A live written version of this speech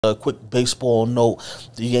A quick baseball note: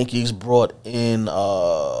 the Yankees brought in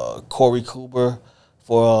Corey Kluber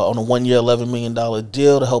for on a 1 year, $11 million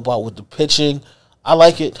deal to help out with the pitching. I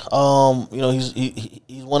like it.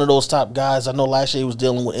 He's one of those top guys. I know last year he was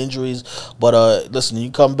dealing with injuries, but listen, you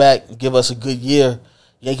come back and give us a good year.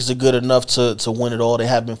 Yankees are good enough to win it all. They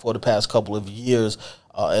have been for the past couple of years,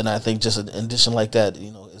 and I think just an addition like that,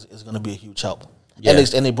 is going to be a huge help. Yeah.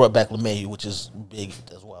 And they brought back LeMahieu, which is big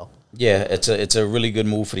as well. Yeah, it's a really good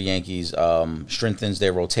move for the Yankees. Strengthens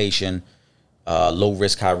their rotation. Low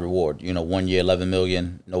risk, high reward. 1 year, $11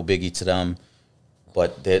 million, no biggie to them.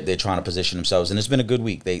 But they're trying to position themselves, and it's been a good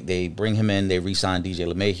week. They bring him in. They re-sign DJ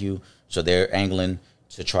LeMahieu, so they're angling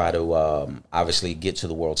to try to obviously get to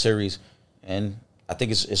the World Series. And I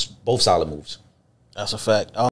think it's both solid moves. That's a fact.